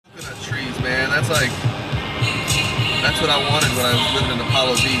that's like, that's what I wanted when I was living in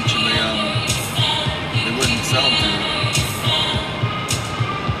Apollo Beach, and they wouldn't sell them to me.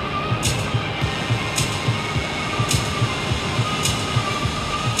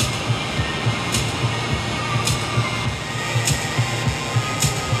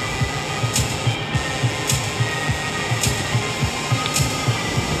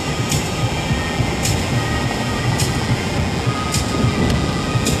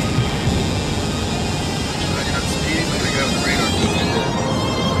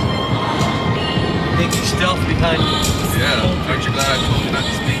 Stealth behind you. Yeah, aren't you glad I told you not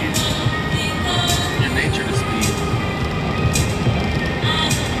to speed? Your nature to speed.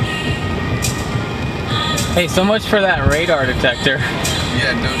 Hey, so much for that radar detector.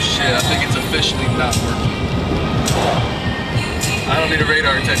 Yeah, no shit. I think it's officially not working. I don't need a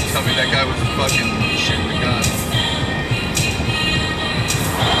radar detector to tell me that guy was fucking shooting the gun.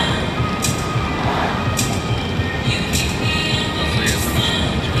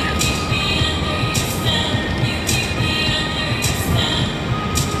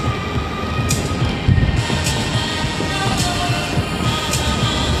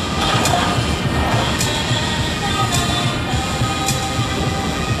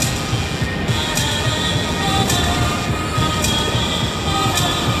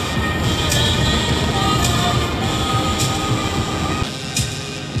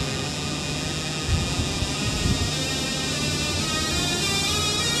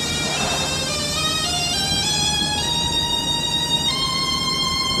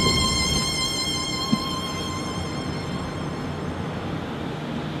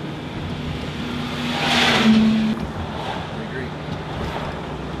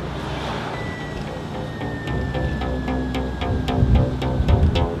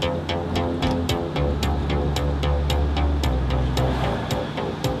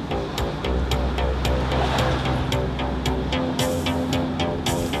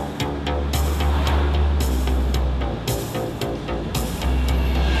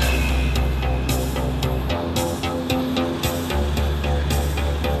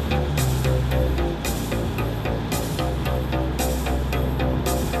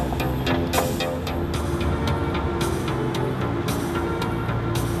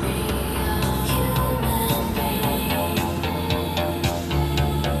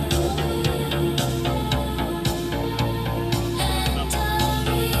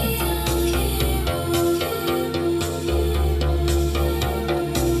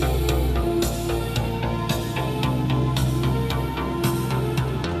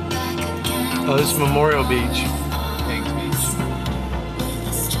 Oh, this is Memorial Beach. Kings Beach.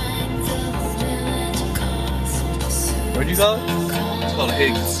 What'd you call it? It's called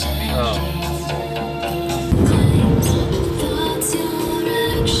Higgs Beach. Oh.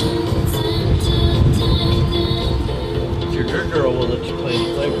 Your dirt girl will let you play in the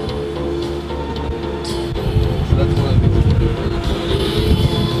playground. So that's one of the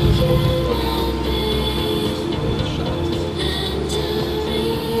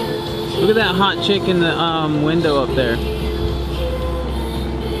Look at that hot chick in the window up there. I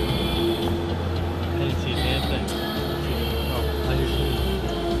didn't see a damn thing. Oh, I just see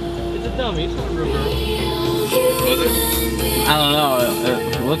it. It's a dummy, it's not a real girl. Was it? I don't know,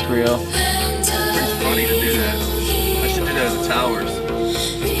 it looked real. Pretty funny to do that. I should do that at the towers.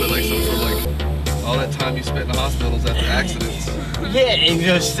 Just put like some sort of like, all that time you spent in the hospitals after accidents. Yeah, and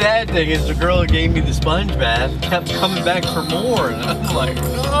the sad thing is the girl who gave me the sponge bath kept coming back for more, and I'm like,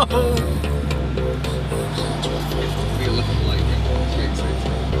 no. We look at the light.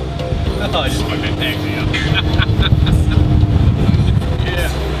 Oh, I just fucking taxi up. Yeah.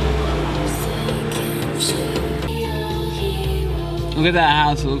 Look at that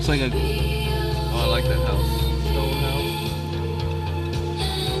house, it looks like a... Oh, I like that house. Stone house.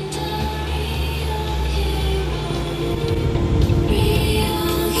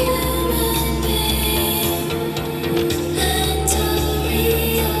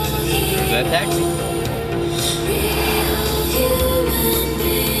 That taxi.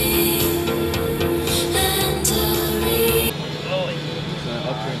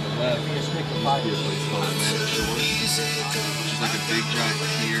 Which is like a big giant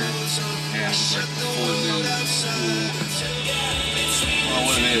pier and like full nude pool. I don't know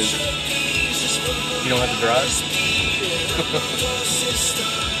what it is. You don't have to drive?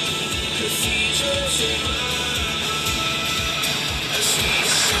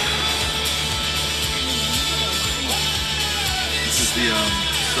 This is the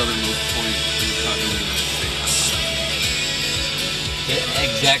southernmost point in the continental United States. Yeah,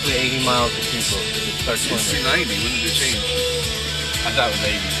 exactly 80 miles to people. It starts It used to be 90. When did it change? I thought it was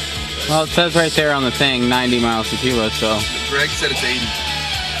 80. Well, it says right there on the thing, 90 miles per kilo, so. Greg said it's 80.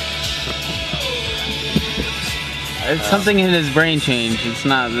 It's something in his brain changed. It's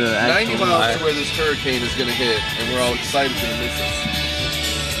not the 90 actual. miles to where this hurricane is going to hit, and we're all excited to miss us.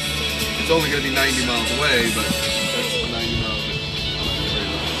 It's only going to be 90 miles away, but that's the 90 miles.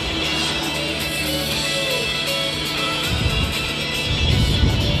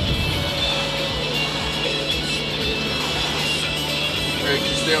 Greg, can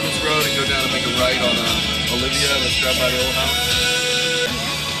you stay on this road and go down and make a right on Olivia? Let's drive by the old house.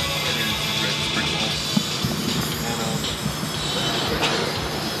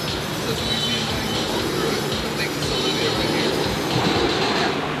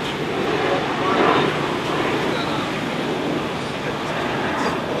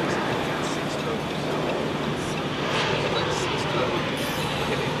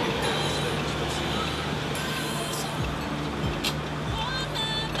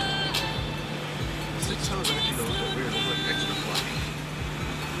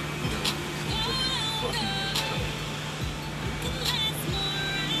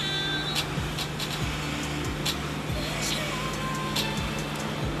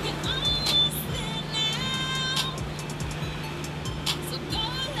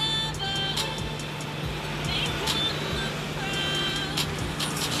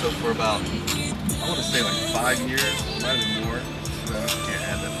 So for about, I want to say like 5 years, it might have been more, so I can't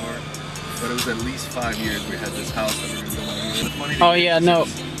add that far. But it was at least 5 years we had this house that we were going to go on. Oh yeah, no,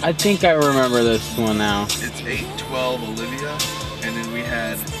 I think I remember this one now. It's 812 Olivia, and then we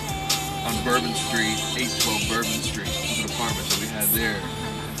had on Bourbon Street, 812 Bourbon Street. It was an apartment that we had there.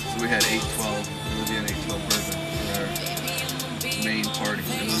 So we had 812 Olivia and 812 Bourbon for our main party.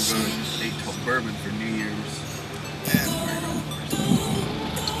 And we were going to 812 Bourbon for New Year's, and we were going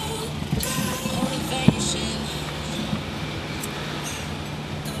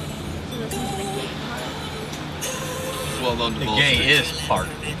well, on The Duval gay Street. is part.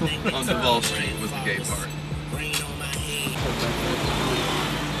 On Duval Street was the gay part.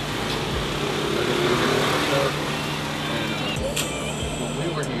 And when we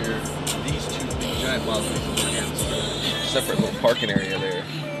were here, these two big giant miles were here. Separate little parking area there,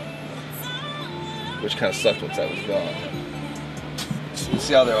 which kind of sucked once that was gone. You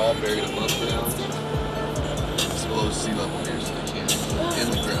see how they're all buried above ground? It's below sea level here, so they can't in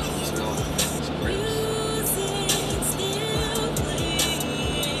the ground. So they all have some ribs.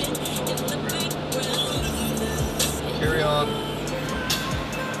 Carry on.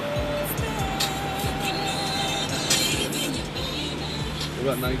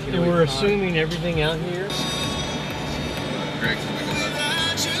 About 19. And we're assuming everything out here. Greg's gonna go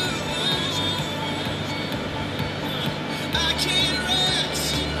nuts.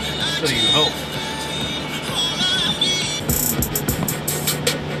 So you hope.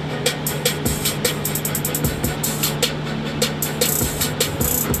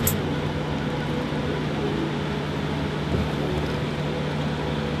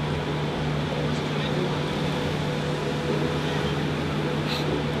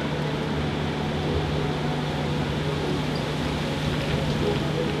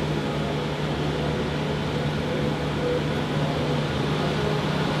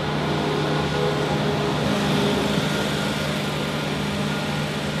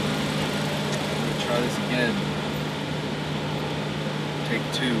 Try this again. Take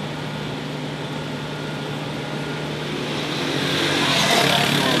 2.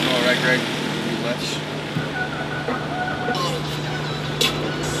 Go right, Greg. You left.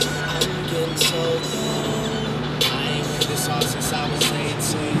 This all since I was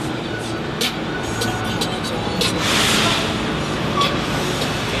 18.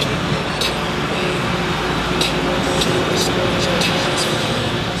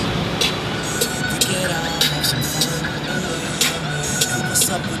 What's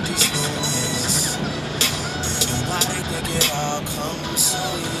up with these rumors? And why they think it all comes so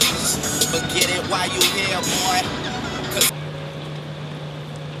easy? But get it while you here, boy.